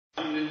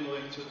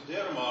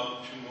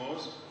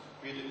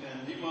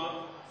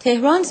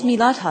Tehran's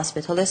Milad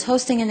Hospital is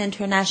hosting an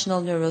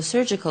international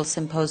neurosurgical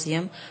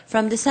symposium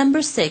from December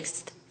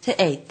 6th to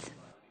 8th.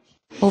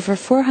 Over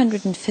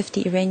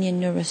 450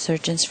 Iranian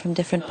neurosurgeons from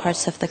different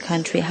parts of the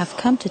country have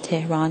come to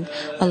Tehran,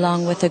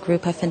 along with a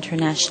group of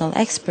international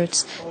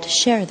experts, to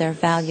share their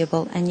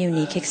valuable and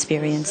unique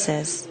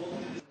experiences.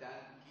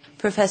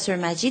 Professor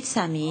Majid,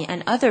 Samii,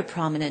 and other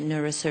prominent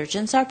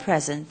neurosurgeons are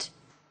present.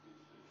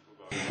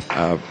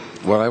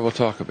 What I will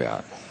talk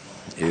about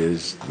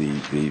is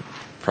the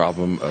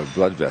problem of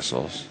blood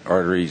vessels,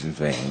 arteries and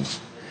veins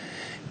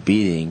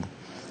beating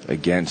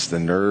against the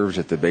nerves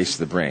at the base of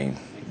the brain,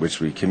 which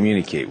we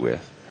communicate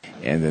with.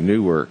 And the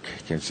new work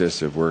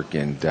consists of work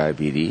in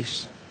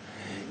diabetes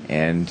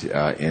and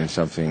in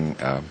something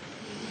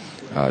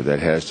that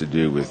has to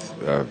do with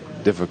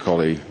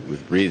difficulty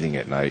with breathing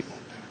at night,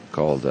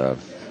 called a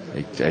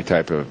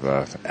type of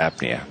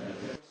apnea.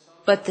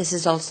 But this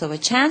is also a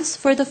chance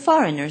for the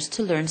foreigners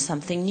to learn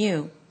something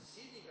new.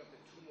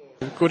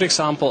 A good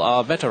example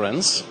are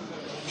veterans,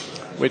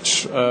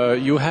 which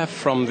you have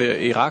from the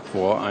Iraq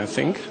War, I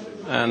think,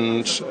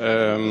 and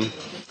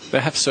they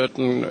have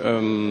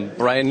certain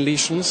brain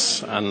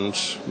lesions and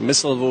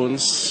missile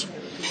wounds,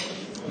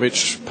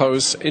 which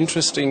pose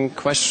interesting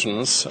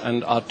questions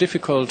and are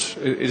difficult.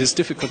 It is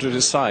difficult to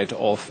decide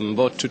often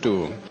what to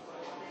do.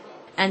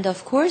 And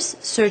of course,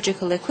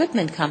 surgical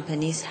equipment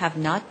companies have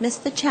not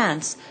missed the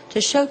chance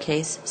to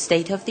showcase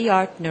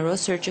state-of-the-art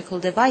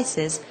neurosurgical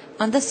devices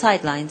on the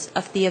sidelines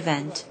of the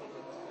event.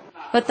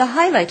 But the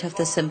highlight of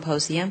the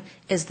symposium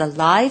is the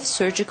live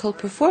surgical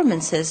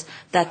performances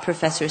that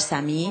Professor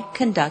Samii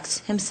conducts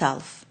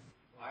himself.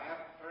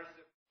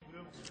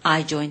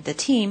 I joined the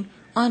team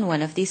on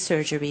one of these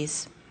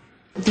surgeries.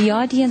 The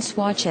audience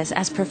watches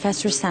as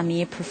Professor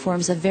Samii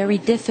performs a very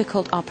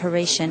difficult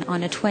operation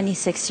on a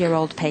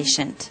 26-year-old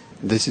patient.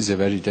 This is a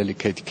very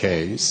delicate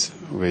case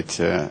with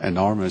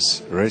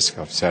enormous risk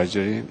of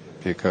surgery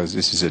because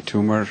this is a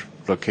tumor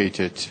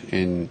located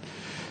in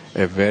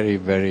a very,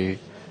 very,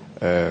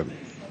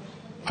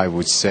 I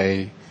would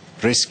say,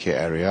 risky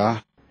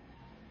area.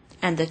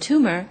 And the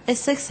tumor is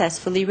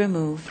successfully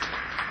removed.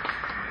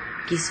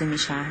 Gisumi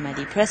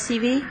Shahmadi, Press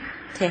TV,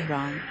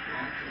 Tehran.